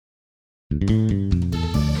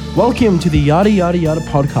Welcome to the Yada Yada Yada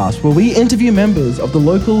podcast, where we interview members of the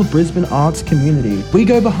local Brisbane arts community. We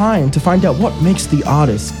go behind to find out what makes the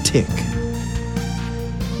artist tick.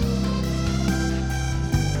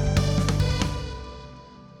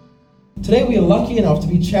 Today we are lucky enough to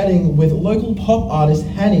be chatting with local pop artist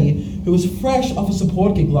Hanny, who was fresh off a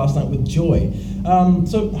support gig last night with Joy.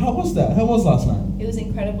 So how was that? How was last night? It was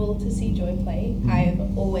incredible to see Joy play. I've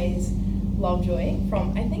always loved Joy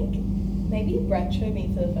from, I think, maybe Brett showed me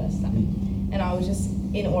for the first time. And I was just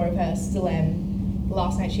in awe of her, still am.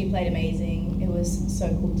 Last night she played amazing. It was so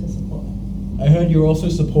cool to support her. I heard you were also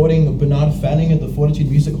supporting Bernard Fanning at the Fortitude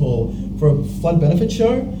Music Hall for a flood benefit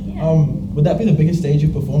show. Yeah. Would that be the biggest stage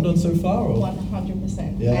you've performed on so far? Or?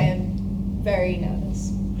 100%. Yeah. I am very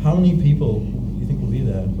nervous. How many people do you think will be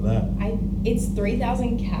there for that? It's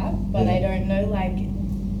 3,000 cap, but Yeah. I don't know,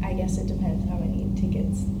 I guess it depends how many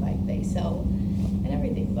tickets they sell and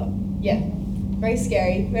everything. But yeah, very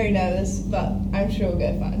scary, very nervous, but I'm sure we'll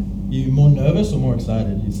go fun. You more nervous or more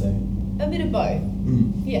excited, you'd say? A bit of both.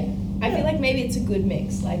 Yeah. I feel like maybe it's a good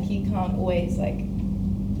mix. You can't always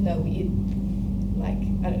know what you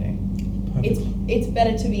I don't know. Perfect. It's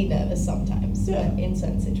better to be nervous sometimes in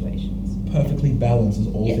certain situations. Perfectly balanced as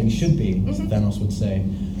all Yes. things should be, as Thanos would say.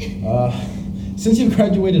 Since you've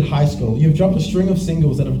graduated high school, you've dropped a string of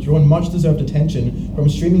singles that have drawn much deserved attention from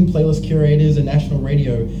streaming playlist curators and national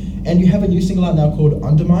radio, and you have a new single out now called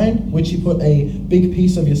Undermine, which you put a big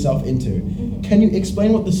piece of yourself into. Can you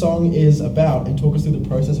explain what the song is about and talk us through the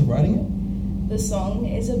process of writing it? The song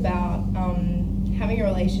is about having a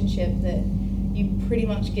relationship that you pretty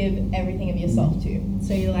much give everything of yourself to.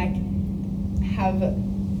 So you have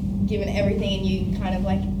given everything and you kind of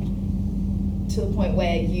to the point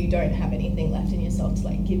where you don't have anything left in yourself to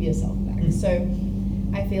give yourself back. So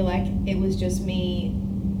I feel like it was just me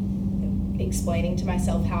explaining to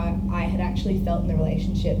myself how I had actually felt in the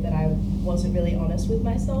relationship, that I wasn't really honest with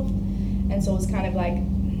myself. And so it was kind of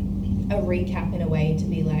a recap in a way to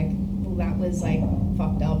be well, that was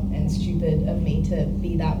fucked up and stupid of me to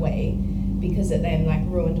be that way, because it then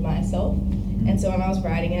ruined myself. And so when I was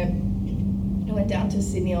writing it, I went down to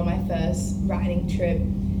Sydney on my first writing trip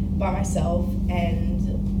by myself, and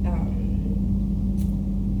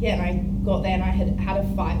and I got there and I had a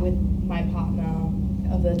fight with my partner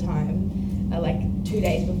of the time 2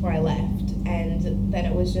 days before I left, and then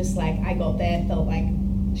it was just I got there, felt like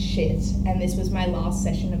shit, and this was my last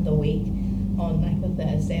session of the week on the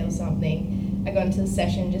Thursday or something. I got into the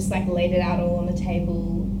session, just laid it out all on the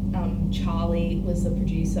table. Charlie was the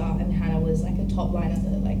producer and Hannah was a top liner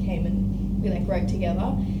that came and we wrote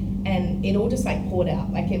together, and it all just poured out.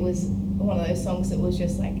 It was one of those songs that was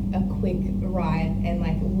just a quick ride, and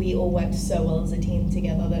we all worked so well as a team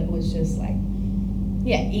together that it was just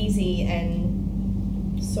easy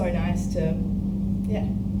and so nice to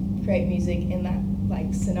create music in that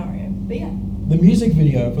scenario. But yeah. The music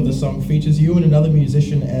video for the song features you and another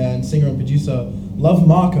musician and singer and producer, Love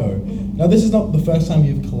Marco. Now, this is not the first time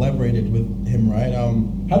you've collaborated with him, right?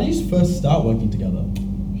 How did you first start working together?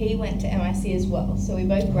 He went to MIC as well, so we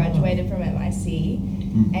both graduated from MIC,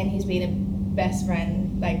 and he's been a best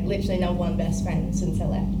friend, literally number one best friend since I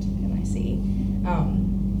left MIC.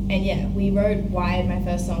 And yeah, we wrote Wired, my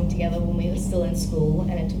first song, together when we were still in school,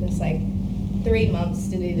 and it took us 3 months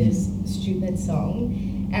to do this stupid song.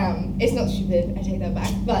 It's not stupid, I take that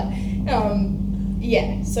back, but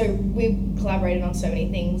so we've collaborated on so many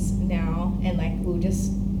things now, and we'll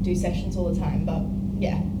just do sessions all the time. But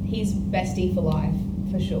yeah, he's bestie for life,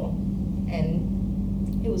 for sure.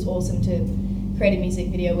 And it was awesome to create a music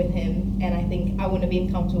video with him, and I think I wouldn't have been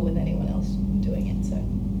comfortable with anyone else doing it, so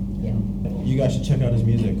yeah. You guys should check out his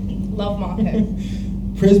music. Love Marco.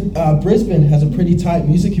 Brisbane has a pretty tight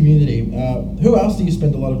music community. Who else do you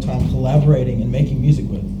spend a lot of time collaborating and making music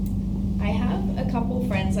with? I have a couple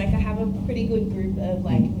friends. I have a pretty good group of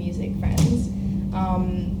music friends.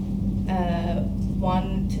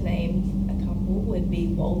 One to name a couple would be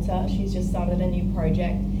Walter. She's just started a new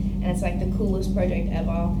project, and it's the coolest project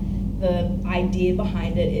ever. The idea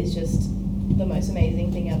behind it is just the most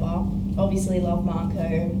amazing thing ever. Obviously, Love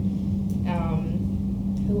Marco.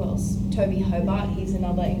 Who else? Toby Hobart. He's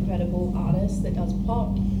another incredible artist that does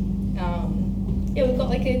pop. We've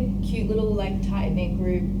got a cute little tight-knit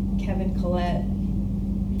group. Kevin Collette.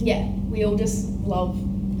 Yeah, we all just love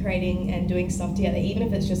creating and doing stuff together, even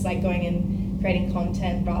if it's just going and creating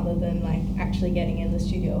content rather than actually getting in the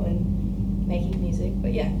studio and making music.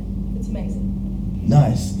 But yeah, it's amazing.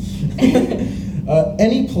 Nice.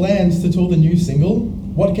 Any plans to tour the new single?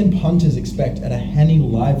 What can punters expect at a Hanny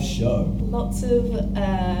live show? Lots of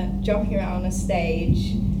jumping around on a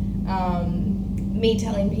stage, me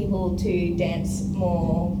telling people to dance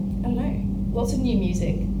more, I don't know, lots of new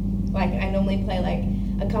music. Like I normally play like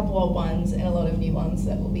a couple old ones and a lot of new ones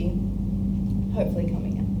that will be hopefully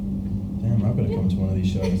coming out. Damn, I've got to come to one of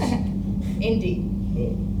these shows. Indeed.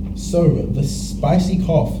 So, the spicy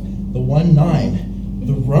cough, the 1-9,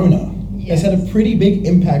 the Rona, Yes. has had a pretty big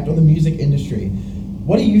impact on the music industry.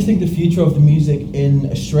 What do you think the future of the music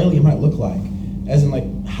in Australia might look like? As in, like,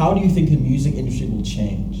 how do you think the music industry will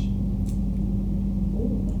change?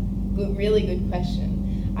 Ooh, good, really good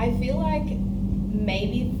question. I feel like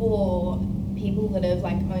maybe for people that have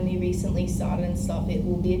like only recently started and stuff, it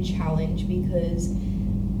will be a challenge because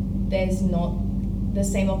there's not the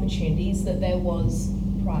same opportunities that there was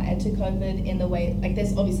prior to COVID in the way, like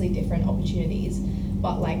there's obviously different opportunities,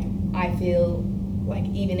 but like I feel like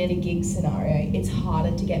even in a gig scenario, it's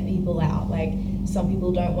harder to get people out. Like some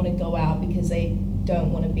people don't want to go out because they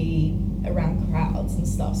don't want to be around crowds and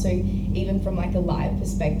stuff. So even from like a live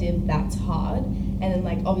perspective, that's hard. And then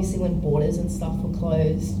like obviously when borders and stuff were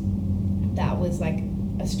closed, that was like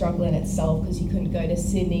a struggle in itself because you couldn't go to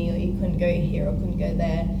Sydney or you couldn't go here or couldn't go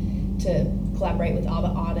there to collaborate with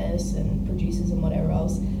other artists and producers and whatever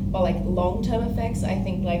else. But like long-term effects, I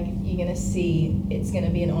think like you're gonna see it's gonna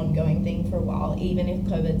be an ongoing thing for a while, even if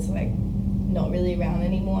COVID's like not really around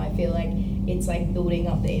anymore. I feel like it's like building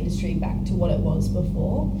up the industry back to what it was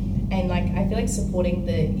before. And like I feel like supporting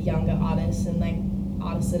the younger artists and like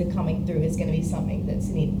artists that are coming through is gonna be something that's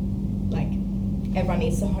everyone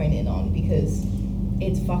needs to hone in on because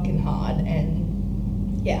it's fucking hard.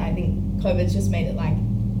 And yeah, I think COVID's just made it like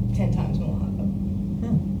 10 times more harder.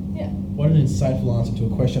 Yeah. What an insightful answer to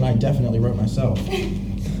a question I definitely wrote myself.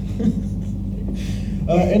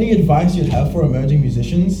 Any advice you'd have for emerging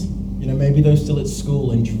musicians? You know, maybe those still at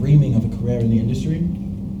school and dreaming of a career in the industry?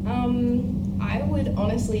 I would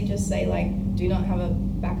honestly just say like, do not have a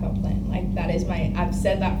backup plan. Like that is I've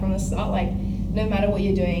said that from the start, like no matter what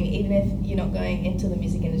you're doing, even if you're not going into the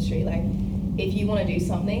music industry, like if you want to do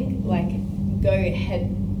something, like go head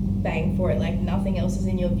bang for it. Like nothing else is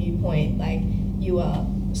in your viewpoint. Like you are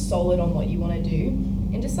solid on what you want to do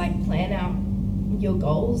and just like plan out your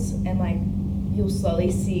goals and like you'll slowly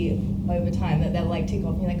see over time that they'll like tick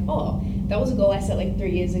off and you're like, oh, that was a goal I set like 3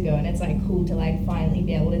 years ago and it's like cool to like finally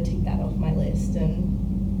be able to tick that off my list.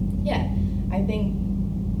 And yeah, I think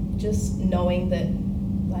just knowing that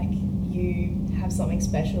like you have something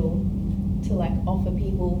special to like offer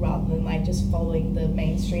people rather than like just following the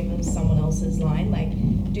mainstream of someone else's line, like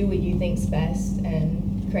do what you think's best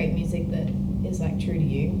and create music that is like true to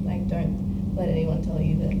you. Like don't let anyone tell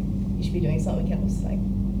you that you should be doing something else. Like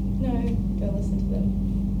no, go listen to them.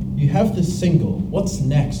 You have this single. What's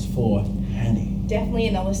next for Hanny? Definitely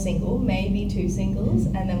another single, maybe 2 singles,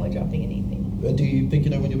 and then we're dropping an EP. Do you think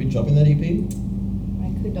you know when you'll be dropping that EP?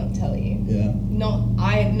 I could not tell you. Yeah.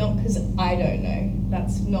 Not because I don't know.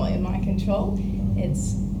 That's not in my control.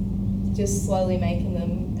 It's just slowly making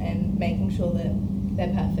them and making sure that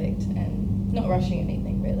they're perfect and not rushing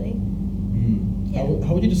anything really. Yeah.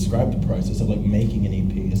 How would you describe the process of like making an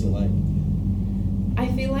EP? Is it like? I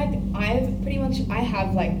feel like I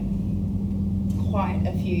have like quite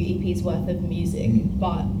a few EPs worth of music,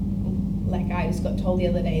 but like I just got told the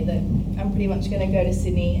other day that I'm pretty much going to go to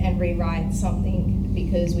Sydney and rewrite something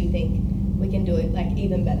because we think we can do it like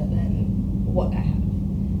even better than what I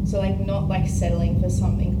have. So like not like settling for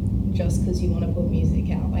something just because you want to put music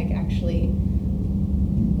out, like actually,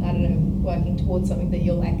 I don't know, working towards something that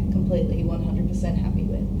you're like completely 100% happy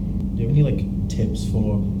with. Do you have any like tips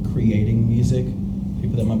for creating music?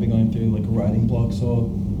 People that might be going through like writing blocks or?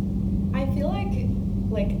 I feel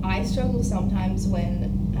like I struggle sometimes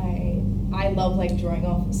when I love like drawing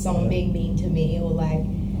off someone being mean to me or like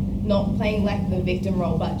not playing like the victim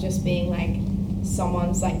role but just being like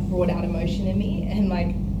someone's like brought out emotion in me and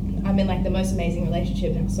like I'm in like the most amazing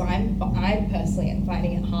relationship now, so I personally am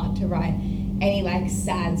finding it hard to write any like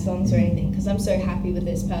sad songs or anything because I'm so happy with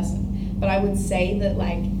this person. But I would say that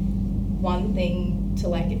like one thing to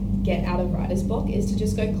like get out of writer's block is to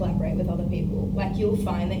just go collaborate with other people. Like you'll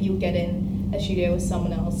find that you'll get in a studio with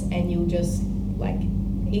someone else and you'll just like,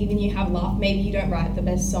 even you have laugh, maybe you don't write the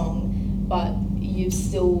best song, but you've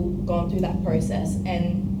still gone through that process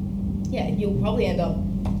and yeah, you'll probably end up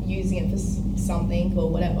using it for something or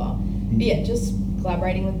whatever. But yeah, just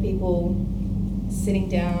collaborating with people, sitting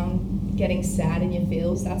down, getting sad in your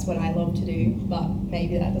feels, that's what I love to do, but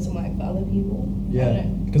maybe that doesn't work for other people. Yeah,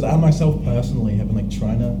 because I myself personally have been like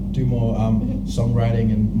trying to do more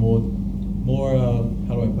songwriting and more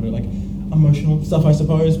how do I put it, like emotional stuff I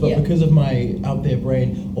suppose, but because of my out there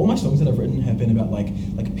brain, all my songs that I've written have been about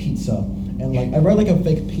like pizza And like I wrote like a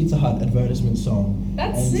fake Pizza Hut advertisement song.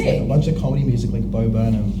 That's and sick. It's like a bunch of comedy music like Bo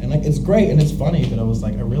Burnham. And like it's great and it's funny, but I was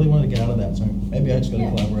like I really wanted to get out of that, so maybe I just gotta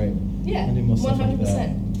collaborate. Yeah, and do more stuff like 100%. that.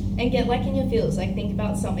 And get like in your feels, like think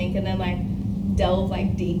about something and then like delve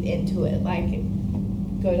like deep into it, like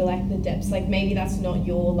go to like the depths. Like maybe that's not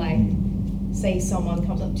your like, say someone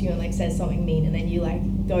comes up to you and like says something mean, and then you like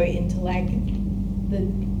go into like the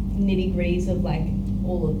nitty gritties of like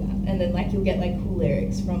all of that, and then like you'll get like cool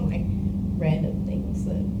lyrics from like random things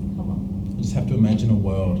that come up. I just have to imagine a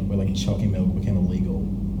world where like chalky milk became illegal.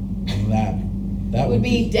 And that would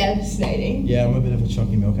be devastating. Yeah, I'm a bit of a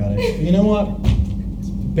chalky milk addict. But you know what? It's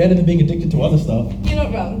better than being addicted to other stuff. You're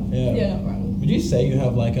not wrong. Yeah. You're not wrong. Would you say you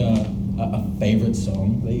have like a favorite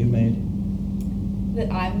song that you've made?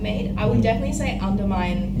 That I've made? I would definitely say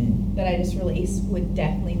Undermine that I just released would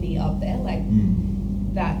definitely be up there. Like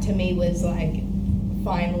that to me was like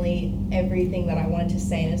finally everything that I wanted to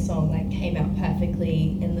say in a song like came out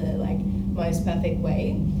perfectly in the like most perfect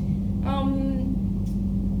way.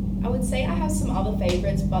 I would say I have some other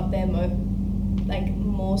favorites, but they're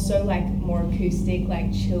more so like more acoustic,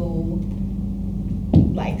 like chill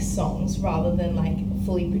like songs rather than like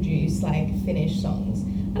fully produced like finished songs.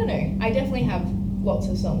 I don't know, I definitely have lots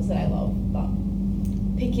of songs that I love, but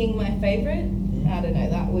picking my favorite, I don't know,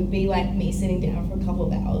 that would be like me sitting down for a couple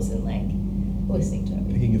of hours and like listening to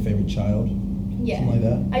it. Picking your favorite child? Yeah. Something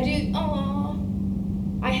like that? I do.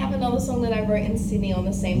 I have another song that I wrote in Sydney on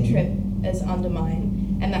the same trip as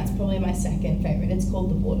Undermine, and that's probably my second favorite. It's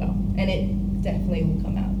called The Border, and it definitely will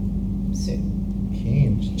come out soon.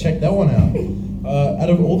 Keen. Check that one out. Out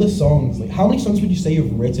of all the songs, like how many songs would you say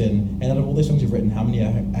you've written? And out of all the songs you've written, how many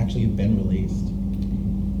actually have been released?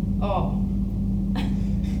 Oh.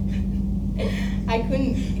 I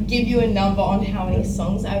couldn't give you a number on how many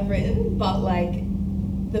songs I've written, but like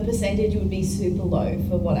the percentage would be super low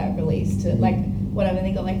for what I've released. Like what I've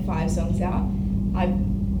only got like 5 songs out. I've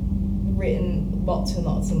written lots and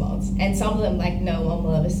lots and lots, and some of them like no one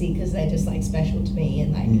will ever see because they're just like special to me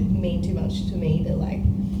and like mean too much to me to like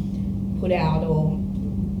put out, or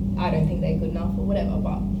I don't think they're good enough or whatever.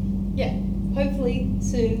 But yeah, hopefully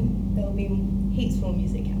soon there'll be heaps more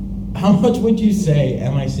music out. How much would you say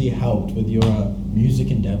MIC helped with your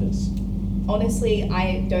music endeavors? Honestly,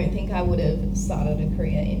 I don't think I would have started a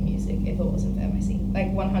career in music if it wasn't for MIC.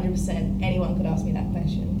 Like 100%, anyone could ask me that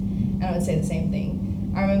question, and I would say the same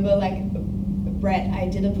thing. I remember like Brett, I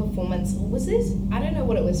did a performance. What was this? I don't know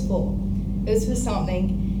what it was for. It was for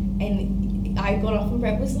something, and I got off and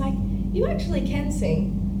Brett was like, "You actually can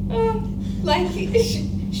sing."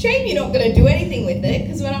 Shame you're not gonna do anything with it.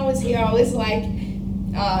 Because when I was here, I was like,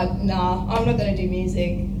 "Nah, I'm not gonna do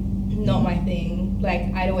music. Not my thing."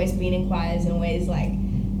 Like I'd always been in choirs and always like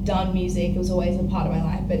done music. It was always a part of my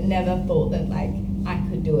life, but never thought that like I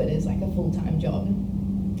could do it as like a full-time job.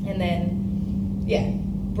 And then, yeah,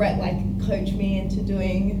 Brett like coached me into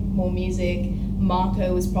doing more music.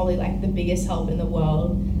 Marco was probably like the biggest help in the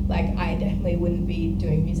world. Like I definitely wouldn't be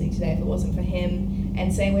doing music today if it wasn't for him.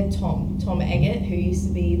 And same with Tom Eggett, who used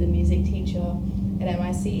to be the music teacher at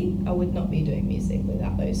MIC. I would not be doing music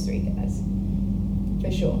without those 3 guys,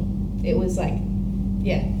 for sure. It was like,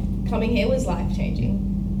 yeah, coming here was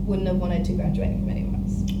life-changing. Wouldn't have wanted to graduate from anywhere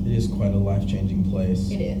else. It is quite a life-changing place.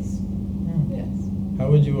 It is. Yes. How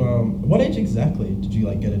would you, what age exactly did you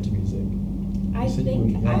like get into music? I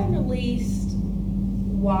think I released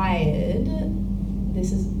Wired.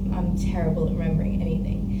 I'm terrible at remembering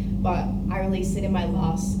anything, but I released it in my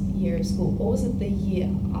last year of school. Or was it the year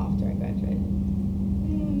after I graduated?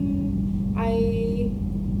 I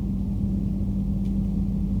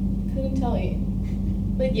couldn't tell you.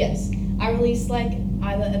 But yes, I released like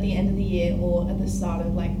either at the end of the year or at the start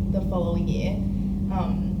of like the following year.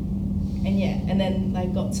 And yeah, and then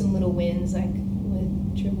like got some little wins like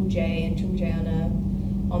with Triple J and Triple J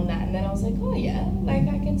on that, and then I was like, oh yeah, like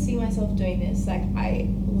I can see myself doing this. Like I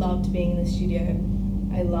loved being in the studio.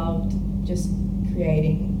 I loved just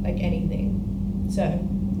creating like anything. So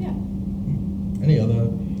yeah. Any other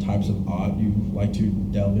types of art you like to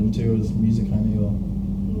delve into? Is music kind of your...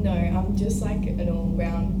 No, I'm just like an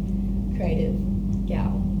all-round creative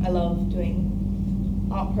gal. I love doing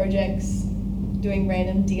art projects, doing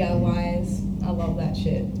random DIYs. I love that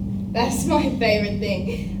shit. That's my favorite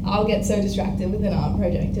thing. I'll get so distracted with an art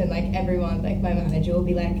project and like everyone, like my manager will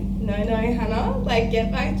be like, no, Hannah, like get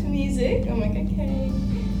back to music. I'm like, okay.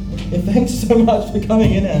 Yeah, thanks so much for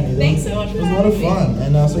coming in, Annie. Thanks so much for having me. It was a lot of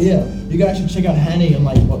fun. And so yeah, you guys should check out Hanny on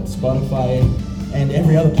like what Spotify and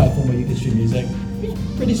every other platform where you can stream music.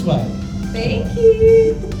 Pretty swag. Thank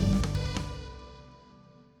you.